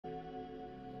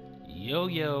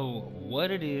Yo, what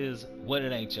it is, what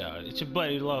it ain't, y'all. It's your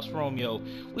buddy Lost Romeo.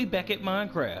 We back at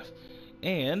Minecraft,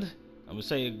 and I'm gonna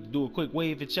say do a quick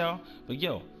wave at y'all. But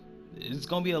yo, it's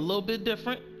gonna be a little bit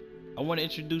different. I want to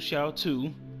introduce y'all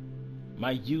to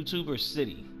my YouTuber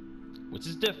city, which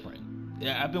is different.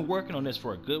 Yeah, I've been working on this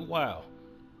for a good while.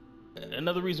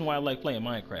 Another reason why I like playing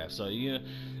Minecraft. So yeah,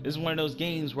 this is one of those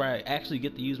games where I actually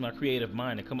get to use my creative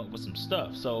mind and come up with some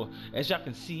stuff. So as y'all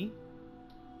can see.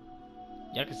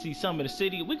 Y'all can see some of the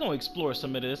city. We're gonna explore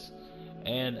some of this,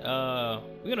 and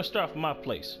we're gonna start from my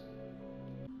place.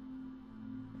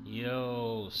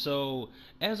 Yo, so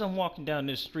as I'm walking down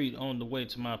this street on the way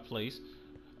to my place,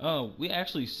 we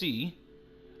actually see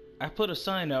I put a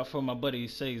sign out for my buddy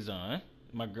Cezanne,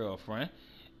 my girlfriend,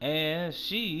 and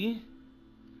she,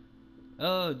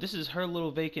 this is her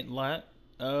little vacant lot.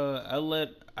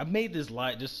 I made this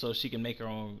lot just so she can make her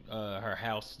own her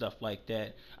house, stuff like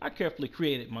that. I carefully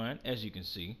created mine, as you can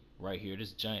see right here,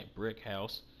 this giant brick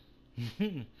house.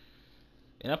 And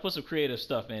I put some creative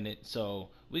stuff in it, so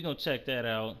we're gonna check that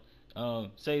out.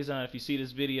 Cezanne, if you see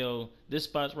this video, this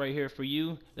spot's right here for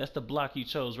you. That's the block you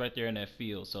chose right there in that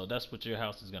field, so that's what your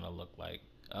house is gonna look like.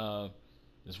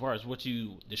 As far as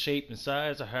the shape and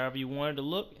size, or however you want it to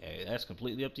look, hey, that's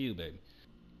completely up to you, baby.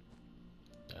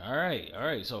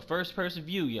 Alright, so first person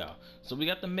view, y'all. So we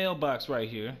got the mailbox right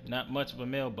here. Not much of a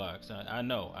mailbox. I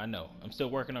know. I'm still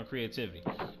working on creativity.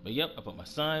 But yep, I put my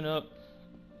sign up.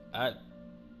 I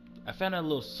found out a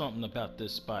little something about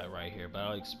this spot right here, but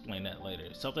I'll explain that later.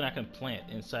 Something I can plant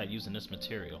inside using this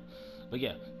material. But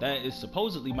yeah, that is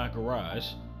supposedly my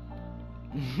garage.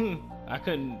 I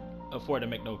couldn't afford to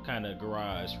make no kind of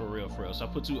garage for real, so I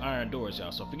put 2 iron doors,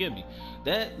 y'all, so forgive me.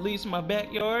 That leads to my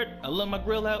backyard. I love my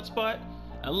grill out spot.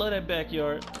 I love that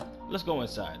backyard. Let's go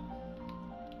inside.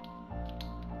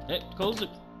 Hey, close the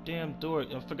damn door.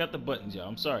 I forgot the buttons, y'all.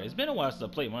 I'm sorry. It's been a while since I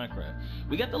played Minecraft.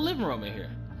 We got the living room in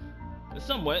here. It's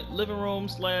somewhat living room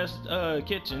slash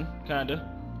kitchen, kinda.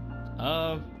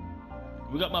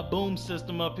 We got my boom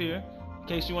system up here. In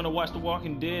case you want to watch The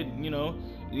Walking Dead, you know,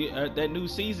 that new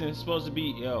season is supposed to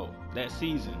be, that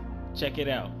season. Check it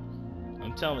out.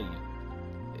 I'm telling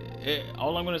you.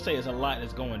 All I'm gonna say is a lot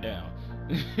is going down.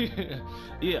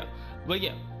 Yeah, but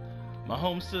yeah, my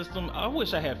home system. I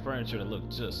wish I had furniture that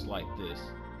looked just like this.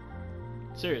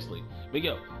 Seriously, but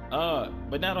yo,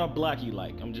 but not all blocky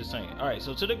like. I'm just saying. All right,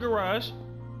 so to the garage,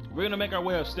 we're gonna make our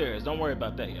way upstairs. Don't worry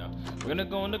about that, y'all. We're gonna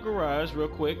go in the garage real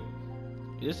quick.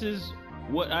 This is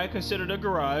what I consider the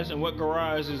garage, and what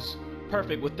garage is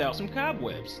perfect without some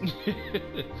cobwebs.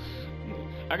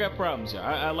 I got problems, y'all.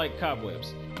 I like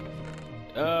cobwebs.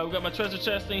 We got my treasure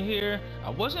chest in here. I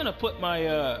was gonna put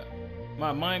my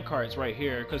my mine carts right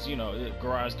here, cause you know,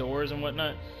 garage doors and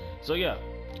whatnot. So yeah,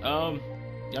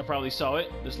 y'all probably saw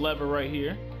it. This lever right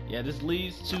here. Yeah, this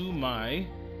leads to my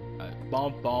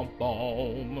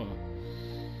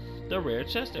the rare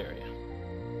chest area.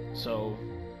 So,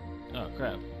 oh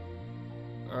crap.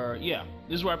 Yeah,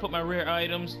 this is where I put my rare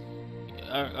items.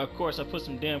 Of course, I put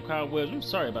some damn cobwebs. I'm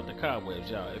sorry about the cobwebs,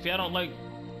 y'all. If y'all don't like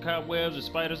cobwebs or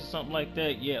spiders or something like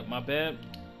that, yeah, my bad.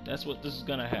 That's what this is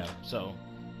gonna have. So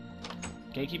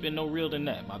can't keep it no real than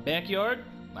that. My backyard.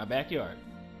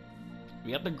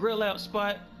 We got the grill out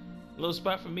spot, a little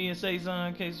spot for me and Cezanne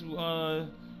in case you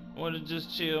want to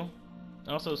just chill.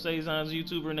 Also, Cezanne's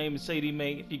YouTuber name is Sadie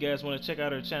Mae. If you guys want to check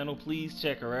out her channel, please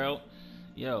check her out.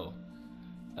 Yo,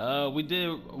 we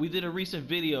did a recent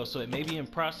video, so it may be in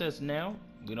process now.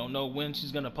 We don't know when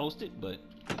she's gonna post it, but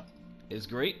it's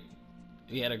great.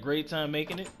 We had a great time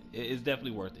making it. It's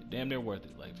definitely worth it. Damn near worth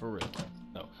it, like for real.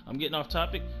 No, I'm getting off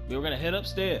topic. We're gonna head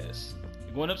upstairs.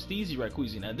 We're going up Steezy right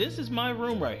Queasy. Now this is my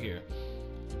room right here.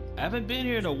 I haven't been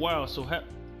here in a while, so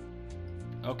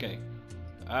okay.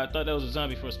 I thought that was a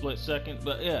zombie for a split second,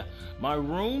 but yeah, my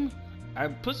room. I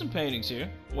put some paintings here,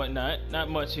 whatnot. Not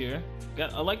much here.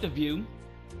 I like the view.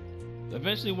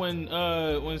 Eventually, when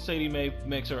Sadie Mae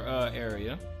makes her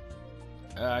area.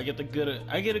 I get a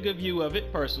good view of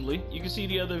it personally. You can see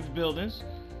the other buildings.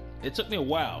 It took me a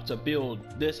while to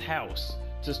build this house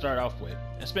to start off with.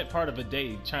 I spent part of a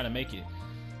day trying to make it,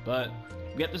 but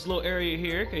we got this little area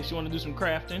here in case you want to do some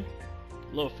crafting.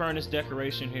 A little furnace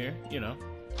decoration here, you know.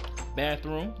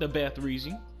 Bathroom, the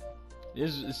bathreezy.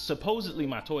 This is supposedly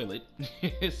my toilet.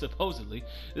 Supposedly,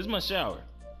 this is my shower.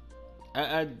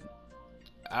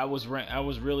 I was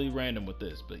really random with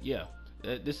this, but yeah.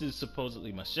 This is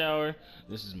supposedly my shower.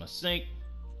 This is my sink.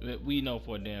 We know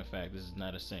for a damn fact this is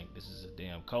not a sink. This is a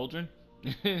damn cauldron.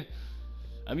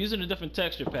 I'm using a different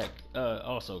texture pack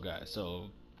also, guys.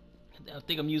 So I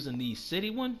think I'm using the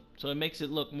city one. So it makes it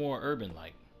look more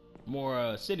urban-like.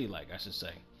 More city-like, I should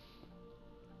say.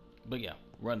 But yeah,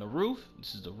 we're on the roof.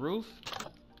 This is the roof.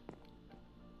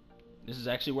 This is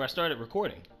actually where I started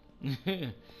recording.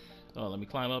 Oh, let me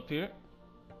climb up here.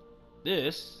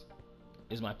 This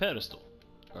is my pedestal.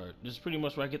 Or this is pretty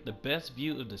much where I get the best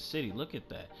view of the city. Look at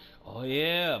that. Oh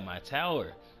yeah, my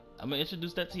tower. I'm gonna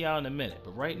introduce that to y'all in a minute.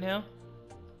 But right now,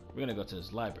 we're gonna go to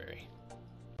this library.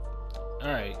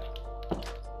 Alright.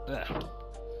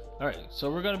 Alright, so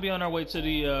we're gonna be on our way to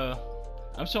the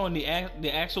I'm showing the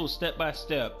actual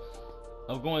step-by-step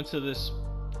of going to this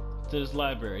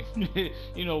library.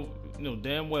 you know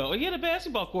damn well. Oh yeah, the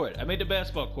basketball court. I made the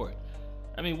basketball court.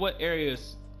 I mean, what area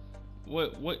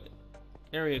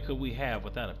could we have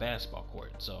without a basketball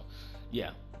court? So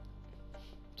yeah,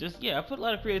 I put a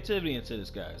lot of creativity into this,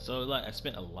 guys. So like, I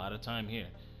spent a lot of time here.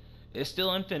 It's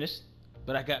still unfinished,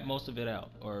 but I got most of it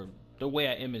out, or the way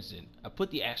I imaged it. I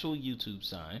put the actual YouTube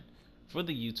sign for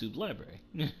the YouTube library.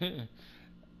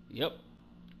 Yep.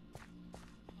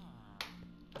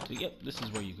 So yep, this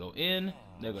is where you go in.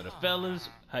 There go the fellas.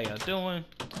 How y'all doing?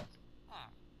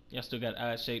 Y'all still got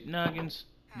odd-shaped noggins.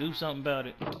 Do something about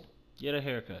it. Get a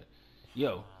haircut.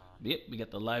 Yo, yep, we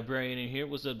got the librarian in here.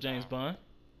 What's up, James Bond?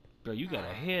 Bro, you got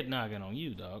a head noggin on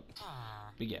you, dog.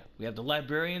 But yeah, we have the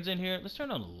librarians in here. Let's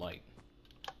turn on the light.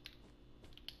 I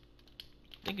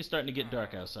think it's starting to get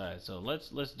dark outside, so let's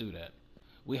do that.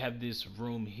 We have this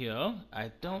room here.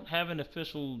 I don't have an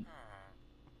official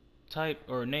type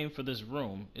or name for this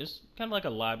room. It's kind of like a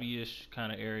lobby-ish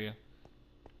kind of area.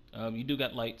 You do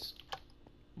got lights.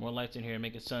 More lights in here,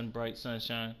 make it bright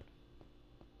sunshine.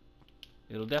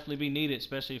 It'll definitely be needed,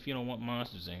 especially if you don't want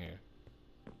monsters in here.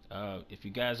 If you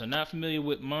guys are not familiar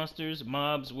with monsters,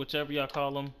 mobs, whichever y'all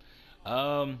call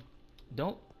them,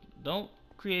 don't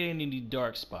create any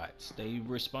dark spots.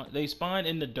 They spawn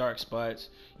in the dark spots.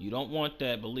 You don't want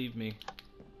that, believe me.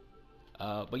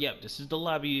 But yeah, this is the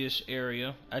lobby-ish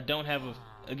area. I don't have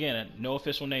no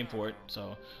official name for it.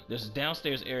 So there's a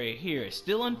downstairs area here. It's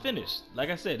still unfinished. Like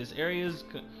I said, this area is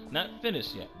not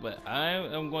finished yet, but I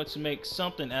am going to make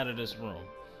something out of this room.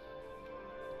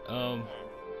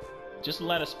 Just a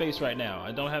lot of space right now.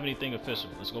 I don't have anything official.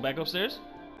 Let's go back upstairs.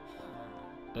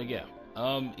 But yeah,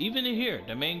 even in here,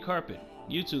 the main carpet,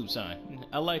 YouTube sign.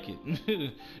 I like it.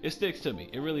 It sticks to me.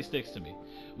 It really sticks to me.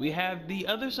 We have the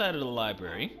other side of the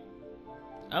library.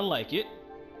 I like it.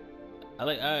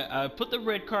 I put the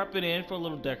red carpet in for a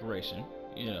little decoration,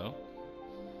 you know.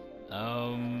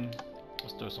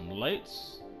 Let's throw some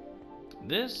lights.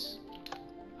 This,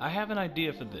 I have an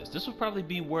idea for this. This will probably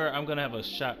be where I'm gonna have a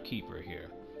shopkeeper here.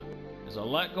 There's a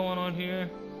lot going on here.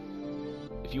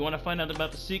 If you want to find out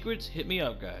about the secrets, hit me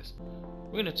up, guys.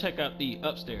 We're gonna check out the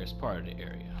upstairs part of the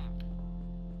area.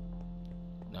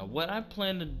 Now, what I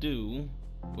plan to do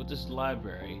with this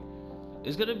library,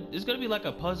 it's gonna be like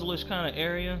a puzzle-ish kind of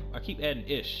area. I keep adding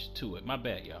ish to it. My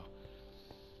bad, y'all.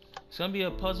 It's gonna be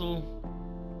a puzzle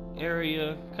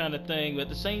area kind of thing, but at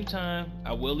the same time,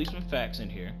 I will leave some facts in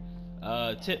here,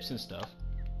 tips and stuff.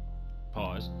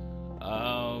 Pause.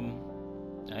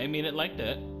 I didn't mean it like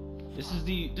that. This is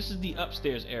the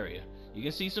upstairs area. You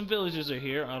can see some villagers are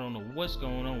here. I don't know what's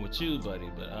going on with you,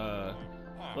 buddy, but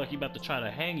like you about to try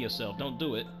to hang yourself. Don't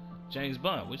do it. James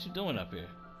Bond, what you doing up here?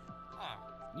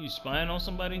 You spying on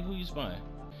somebody? Who you spying?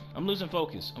 I'm losing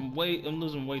focus. I'm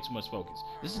losing way too much focus.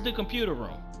 This is the computer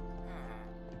room.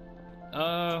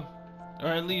 Or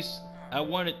at least I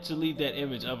wanted to leave that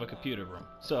image of a computer room.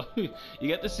 So you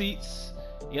got the seats,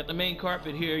 you got the main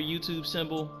carpet here, YouTube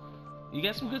symbol. You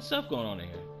got some good stuff going on in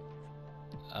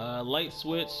here. Light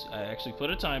switch. I actually put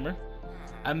a timer.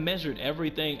 I measured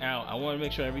everything out. I want to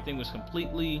make sure everything was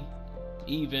completely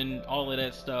even. All of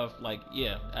that stuff. Like,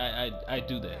 yeah, I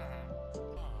do that.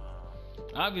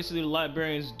 Obviously, the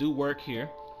librarians do work here.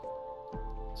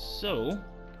 So,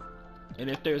 and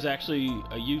if there's actually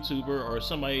a YouTuber or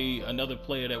another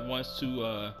player that wants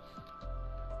to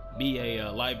be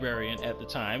a librarian at the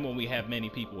time when we have many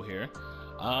people here,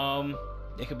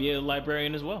 it could be a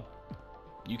librarian as well.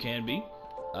 You can be.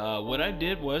 What I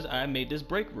did was I made this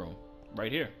break room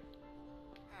right here.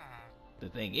 The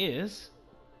thing is,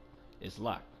 it's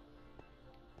locked.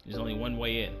 There's only one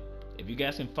way in. If you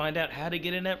guys can find out how to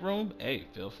get in that room, hey,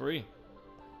 feel free.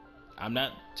 I'm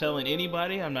not telling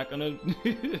anybody. I'm not gonna.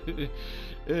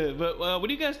 But what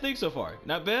do you guys think so far?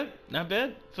 Not bad? Not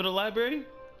bad for the library?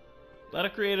 A lot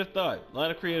of creative thought. A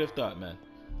lot of creative thought, man.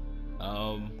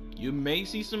 You may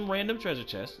see some random treasure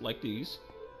chests like these.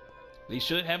 They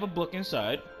should have a book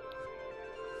inside.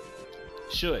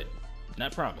 Should.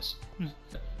 Not promise.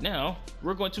 Now,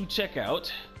 we're going to check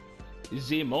out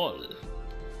the mall.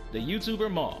 The YouTuber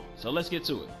mall. So let's get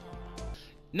to it.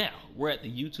 Now, we're at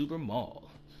the YouTuber mall.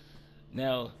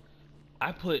 Now,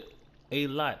 I put a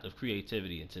lot of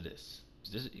creativity into this.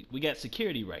 We got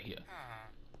security right here.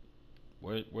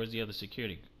 Where's the other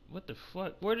security? What the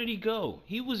fuck? Where did he go?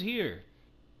 He was here.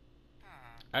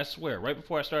 I swear, right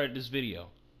before I started this video.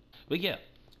 But yeah,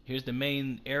 here's the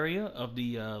main area of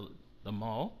the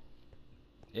mall.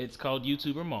 It's called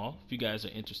YouTuber Mall. If you guys are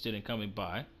interested in coming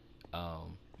by,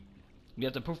 we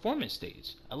have the performance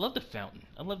stage. I love the fountain.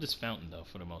 I love this fountain though,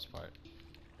 for the most part.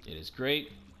 It is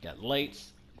great. Got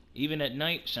lights. Even at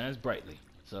night, shines brightly.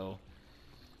 So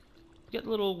we got the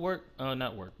little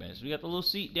not workbench. We got the little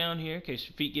seat down here in case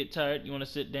your feet get tired. You want to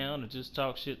sit down or just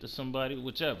talk shit to somebody,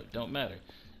 whichever. Don't matter.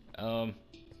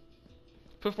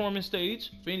 Performance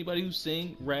stage for anybody who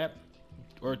sing, rap,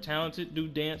 or talented, do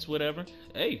dance, whatever.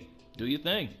 Hey, do your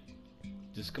thing.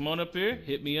 Just come on up here,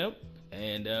 hit me up,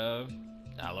 and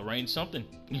I'll arrange something.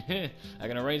 I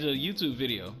can arrange a YouTube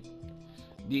video.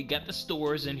 We got the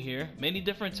stores in here, many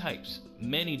different types.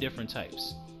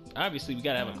 Obviously, we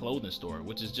gotta have a clothing store,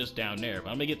 which is just down there, but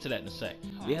I'm gonna get to that in a sec.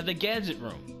 We have the gadget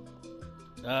room.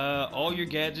 All your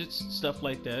gadgets, stuff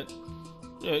like that.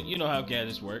 You know how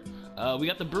gadgets work. We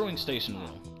got the brewing station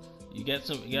room. You got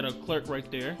a clerk right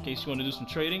there in case you want to do some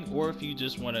trading, or if you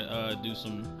just want to do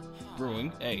some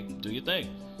brewing. Hey, do your thing.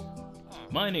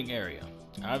 Mining area.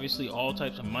 Obviously, all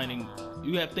types of mining.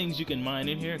 You have things you can mine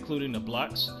in here, including the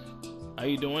blocks. How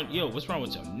you doing? Yo, what's wrong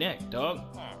with your neck, dog?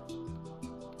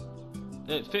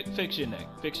 Fix your neck.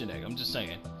 Fix your neck. I'm just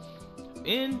saying.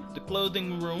 In the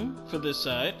clothing room for this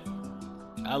side,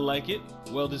 I like it.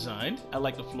 Well designed. I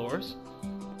like the floors.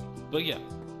 But yeah,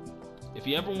 if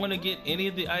you ever want to get any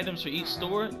of the items for each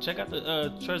store, check out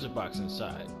the treasure box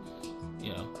inside.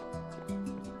 You know,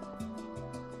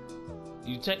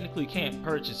 you technically can't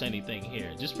purchase anything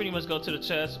here. Just pretty much go to the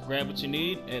chest, grab what you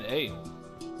need, and hey,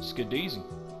 it's good easy.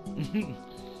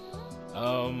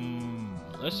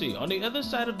 Let's see. On the other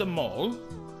side of the mall,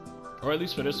 or at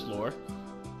least for this floor,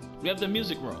 we have the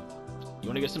music room. You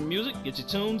want to get some music? Get your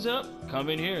tunes up? Come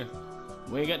in here.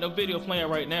 We ain't got no video playing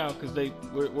right now because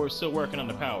we're still working on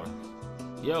the power.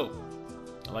 Yo,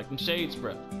 I like them shades,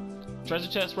 bro. Treasure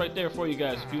chest right there for you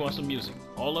guys if you want some music.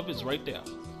 All of it's right there,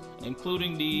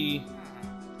 including the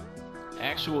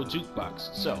actual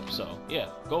jukebox. So yeah,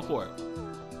 go for it.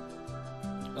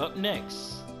 Up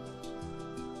next,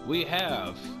 we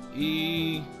have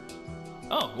the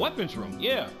weapons room.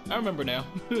 Yeah, I remember now.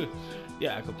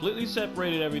 Yeah, I completely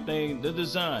separated everything. The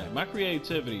design, my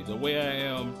creativity, the way I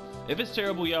am. If it's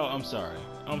terrible, y'all, I'm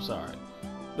sorry.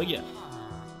 But yeah,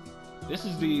 this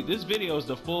video is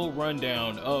the full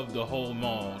rundown of the whole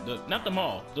mall. Not the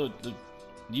mall, the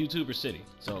YouTuber city.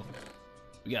 So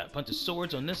we got a bunch of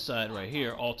swords on this side right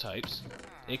here, all types,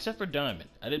 except for diamond.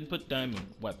 I didn't put diamond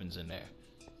weapons in there.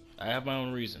 I have my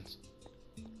own reasons.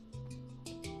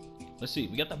 Let's see,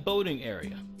 we got the boating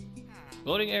area.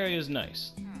 Boating area is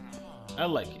nice. I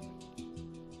like it.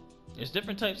 There's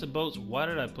different types of boats. Why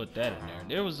did I put that in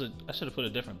there? I should have put a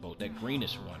different boat, that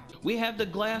greenish one. We have the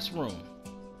glass room.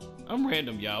 I'm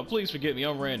random, y'all. Please forgive me,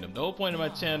 I'm random. The whole point of my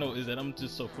channel is that I'm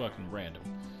just so fucking random.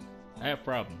 I have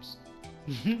problems.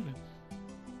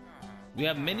 We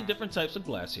have many different types of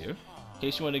glass here. In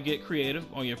case you want to get creative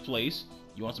on your place.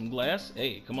 You want some glass?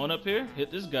 Hey, come on up here,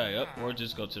 hit this guy up, or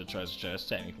just go to the treasure chest,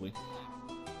 technically.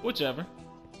 Whichever.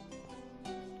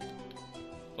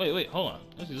 Wait, hold on.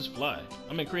 Let's just fly.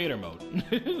 I'm in creator mode.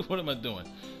 What am I doing?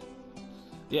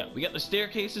 Yeah, we got the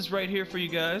staircases right here for you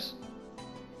guys.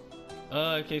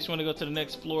 In case you want to go to the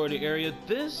next floor of the area.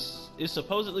 This is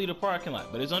supposedly the parking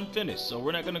lot, but it's unfinished, so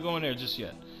we're not going to go in there just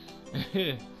yet.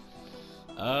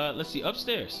 Let's see,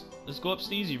 upstairs. Let's go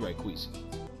upstairs right quick.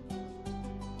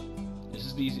 This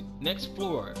is the next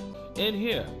floor. In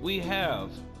here, we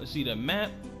have, let's see, the map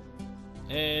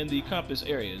and the compass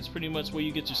area. It's pretty much where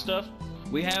you get your stuff.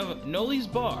 We have Noli's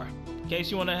Bar. In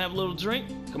case you want to have a little drink,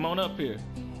 come on up here.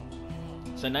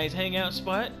 It's a nice hangout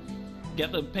spot.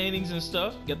 Got the paintings and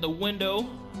stuff. Got the window.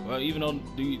 Well, even though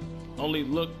the only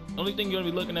thing you're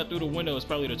gonna be looking at through the window is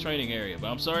probably the training area. But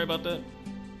I'm sorry about that.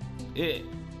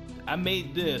 I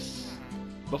made this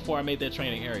before I made that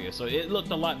training area, so it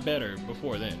looked a lot better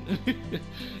before then.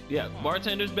 Yeah,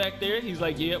 bartender's back there. He's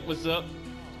like, "Yep, what's up?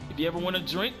 If you ever want a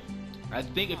drink, I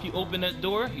think if you open that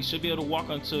door, you should be able to walk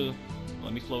onto."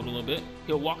 Let me float a little bit.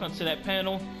 He'll walk onto that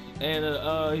panel, and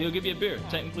he'll give you a beer.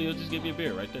 Technically, he'll just give you a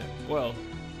beer right there. Well,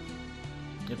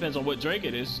 depends on what drink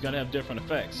it is. It's gonna have different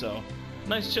effects. So,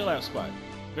 nice chill out spot.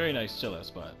 Very nice chill out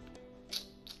spot.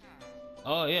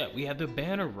 Oh yeah, we have the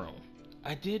banner room.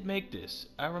 I did make this.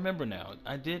 I remember now.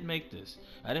 I did make this.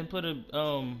 I didn't put a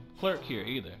clerk here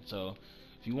either. So,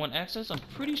 if you want access, I'm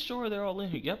pretty sure they're all in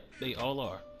here. Yep, they all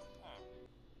are.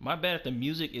 My bad if the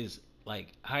music is like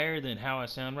higher than how I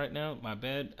sound right now. My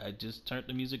bad. I just turned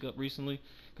the music up recently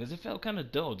because it felt kind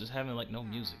of dull just having like no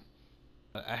music.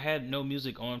 I had no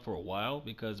music on for a while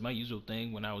because my usual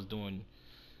thing when I was doing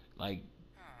like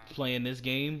playing this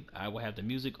game, I would have the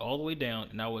music all the way down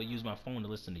and I would use my phone to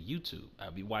listen to YouTube.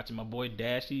 I'd be watching my boy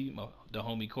Dashy, the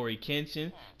homie Corey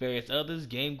Kenshin, various others,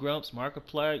 Game Grumps,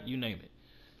 Markiplier, you name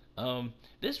it.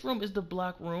 This room is the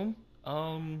block room.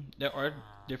 There are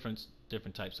different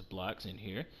types of blocks in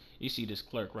here. You see this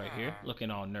clerk right here,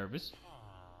 looking all nervous.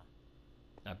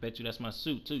 I bet you that's my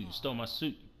suit too. You stole my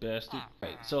suit, you bastard.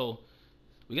 Right, so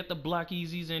we got the block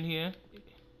easies in here.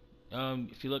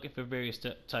 If you're looking for various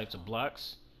types of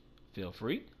blocks, feel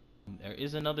free. There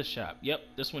is another shop. Yep,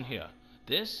 this one here.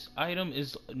 This item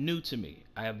is new to me.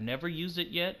 I have never used it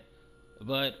yet,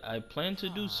 but I plan to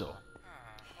do so.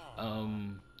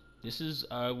 This is,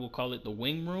 I will call it the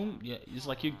wing room. Yeah, it's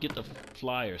like you get the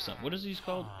fly or something. What is these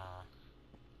called?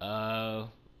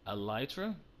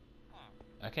 Elytra?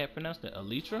 I can't pronounce that.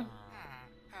 Elytra?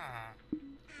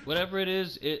 Whatever it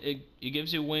is, it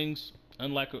gives you wings,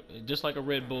 unlike just like a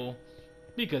Red Bull,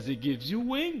 because it gives you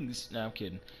wings. Nah, I'm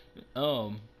kidding.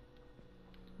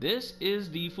 This is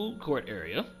the food court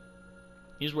area.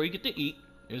 Here's where you get to eat.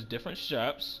 There's different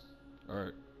shops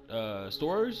or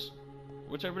stores,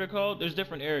 whichever they're called. There's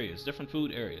different areas, different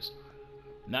food areas.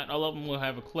 Not all of them will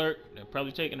have a clerk. They're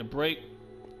probably taking a break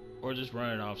or just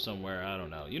running off somewhere. I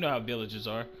don't know. You know how villages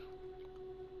are.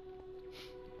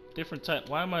 Different type.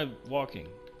 Why am I walking?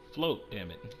 Float,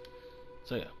 damn it.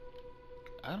 So yeah,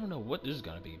 I don't know what this is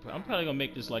gonna be. I'm probably gonna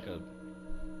make this like a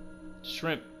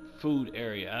shrimp food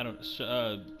area. I don't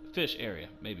fish area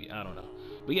maybe. I don't know.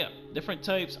 But yeah, different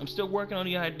types. I'm still working on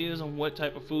the ideas on what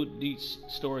type of food each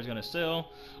store is gonna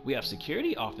sell. We have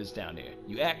security office down there.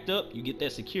 You act up, you get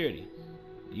that security.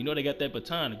 You know they got that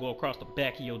baton to go across the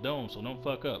back of your dome, so don't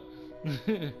fuck up.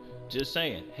 Just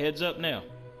saying. Heads up now.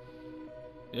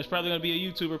 There's probably gonna be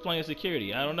a YouTuber playing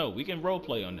security. I don't know. We can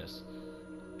roleplay on this.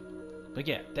 But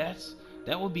yeah,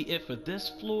 that will be it for this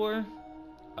floor.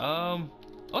 Oh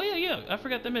yeah, I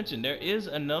forgot to mention there is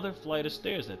another flight of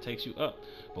stairs that takes you up.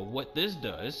 But what this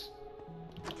does,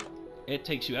 it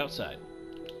takes you outside,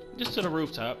 just to the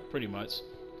rooftop, pretty much.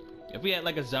 If we had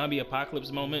like a zombie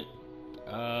apocalypse moment,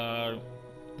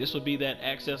 this would be that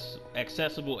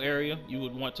accessible area you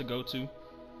would want to go to.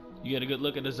 You get a good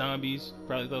look at the zombies.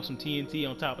 Probably throw some TNT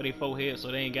on top of their forehead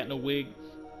so they ain't got no wig.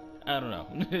 I don't know.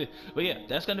 But yeah,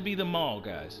 that's gonna be the mall,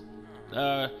 guys.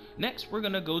 Next, we're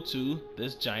gonna go to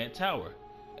this giant tower,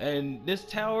 and this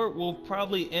tower will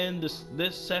probably end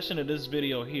this session of this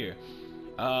video here.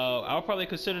 I'll probably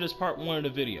consider this part 1 of the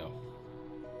video.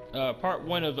 Part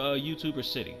 1 of YouTuber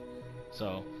City.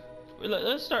 So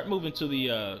let's start moving to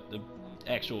the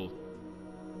actual.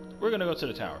 We're gonna go to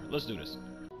the tower. Let's do this.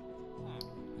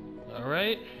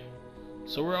 Alright,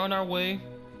 so we're on our way.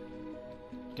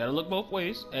 Gotta look both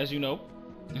ways, as you know.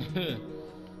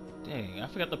 Dang, I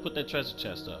forgot to put that treasure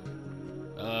chest up.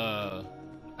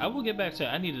 I will get back to it.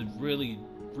 I need to really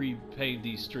repave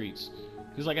these streets.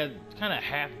 Because like I kind of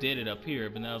half did it up here,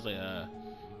 but now I was like,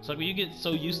 it's like when you get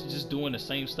so used to just doing the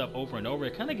same stuff over and over,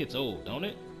 it kind of gets old, don't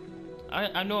it?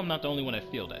 I know I'm not the only one that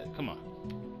feel that. Come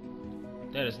on.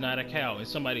 That is not a cow in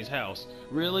somebody's house.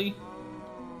 Really?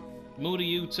 Moo to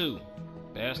you too,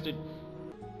 bastard.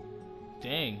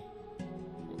 Dang.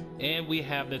 And we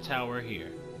have the tower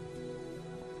here.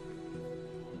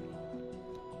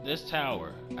 This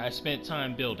tower, I spent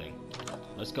time building.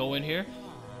 Let's go in here.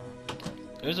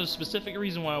 There's a specific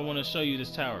reason why I want to show you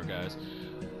this tower, guys.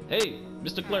 Hey,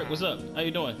 Mr. Clerk, what's up? How you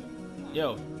doing?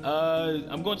 Yo,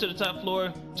 I'm going to the top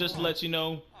floor, just to let you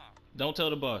know. Don't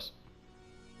tell the boss.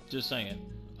 Just saying.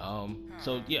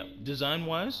 So yeah,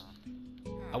 design-wise,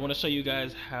 I want to show you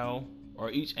guys how, or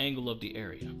each angle of the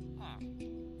area.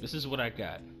 This is what I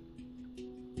got.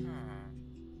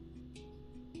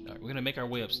 Alright, we're gonna make our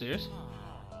way upstairs.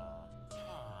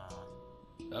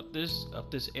 Up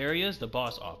this area is the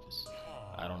boss office.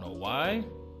 I don't know why,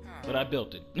 but I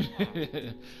built it.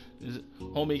 This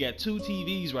homie got 2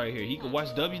 TVs right here. He can watch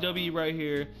WWE right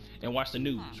here and watch the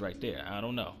news right there. I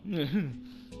don't know.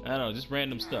 I don't know, just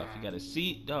random stuff. You got a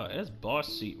seat. Dog, that's boss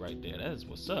seat right there. That is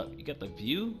what's up. You got the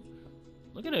view.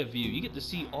 Look at that view. You get to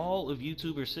see all of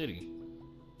YouTuber City.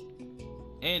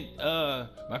 And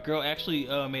my girl actually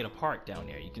made a park down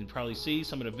there. You can probably see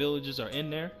some of the villages are in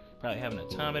there. Probably having a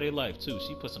time of their life too.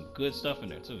 She put some good stuff in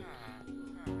there too.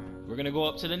 We're gonna go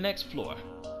up to the next floor.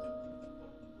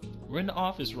 We're in the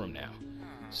office room now.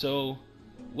 So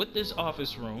with this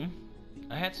office room,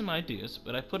 I had some ideas,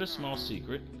 but I put a small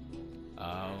secret.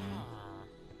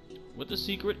 What the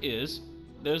secret is,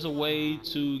 there's a way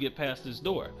to get past this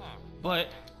door, but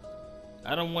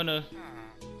I don't want to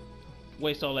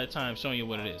waste all that time showing you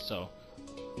what it is. So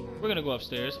we're gonna go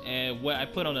upstairs, and what I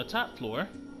put on the top floor,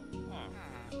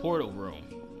 portal room.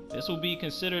 This will be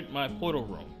considered my portal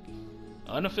room.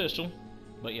 Unofficial,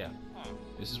 but yeah.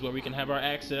 This is where we can have our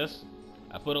access.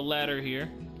 I put a ladder here.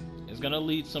 It's gonna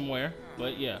lead somewhere,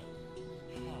 but yeah.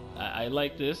 I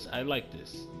like this. I like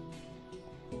this.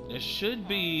 There should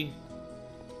be,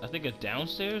 I think, a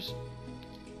downstairs.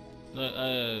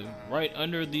 Right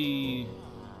under the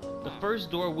first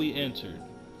door we entered.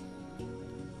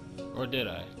 Or did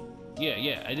I?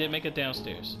 Yeah, I did make it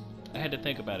downstairs. I had to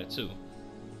think about it too.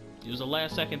 It was a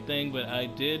last second thing, but I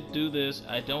did do this.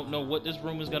 I don't know what this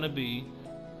room is gonna be,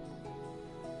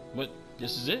 but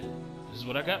this is it. This is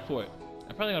what I got for it.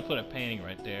 I'm probably gonna put a painting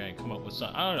right there and come up with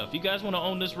something. I don't know. If you guys want to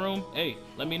own this room, hey,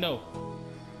 let me know.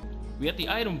 We got the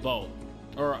item vault,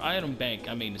 or item bank,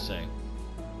 I mean to say.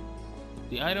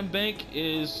 The item bank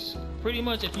is pretty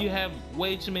much if you have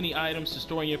way too many items to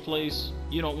store in your place,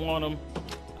 you don't want them,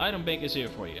 item bank is here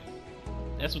for you.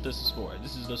 That's what this is for.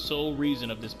 This is the sole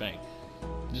reason of this bank.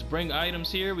 Just bring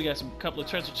items here. We got some couple of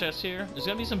treasure chests here. There's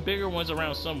gonna be some bigger ones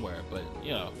around somewhere, but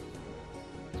you know.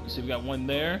 You see, we got one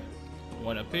there,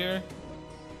 one up here.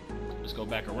 Let's go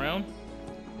back around.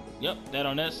 Yep, that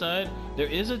on that side. There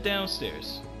is a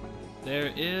downstairs.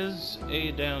 There is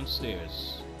a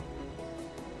downstairs.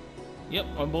 Yep,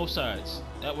 on both sides.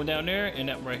 That one down there and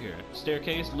that one right here.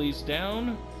 Staircase leads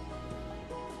down.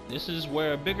 This is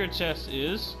where a bigger chest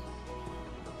is.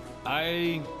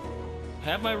 I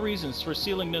have my reasons for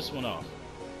sealing this one off.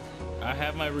 I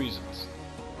have my reasons.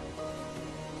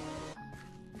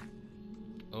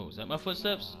 Oh, is that my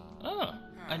footsteps? Oh,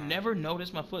 I never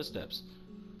noticed my footsteps.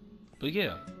 But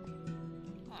yeah,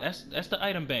 that's the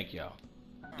item bank, y'all.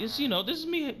 It's, you know, this is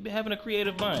me having a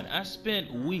creative mind. I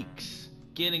spent weeks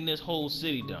getting this whole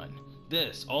city done.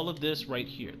 This, all of this right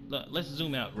here. Let's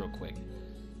zoom out real quick.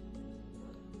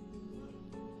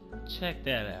 Check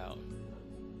that out.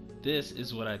 This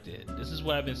is what I did. This is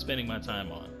what I've been spending my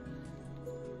time on.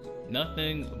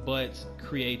 Nothing but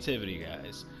creativity,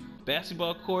 guys.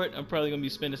 Basketball court, I'm probably gonna be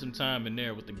spending some time in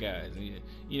there with the guys.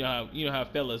 You know how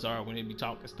fellas are when they be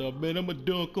talking stuff. Man, I'm gonna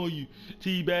dunk on you,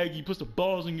 teabag you, put some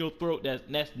balls in your throat.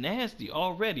 That's nasty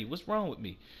already. What's wrong with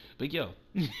me? But yo,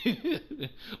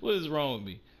 what is wrong with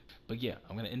me? But yeah,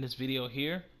 I'm gonna end this video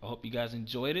here. I hope you guys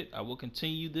enjoyed it. I will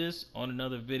continue this on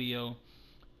another video.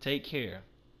 Take care.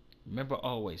 Remember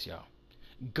always, y'all,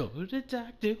 go to the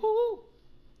doctor.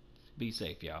 Be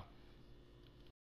safe, y'all.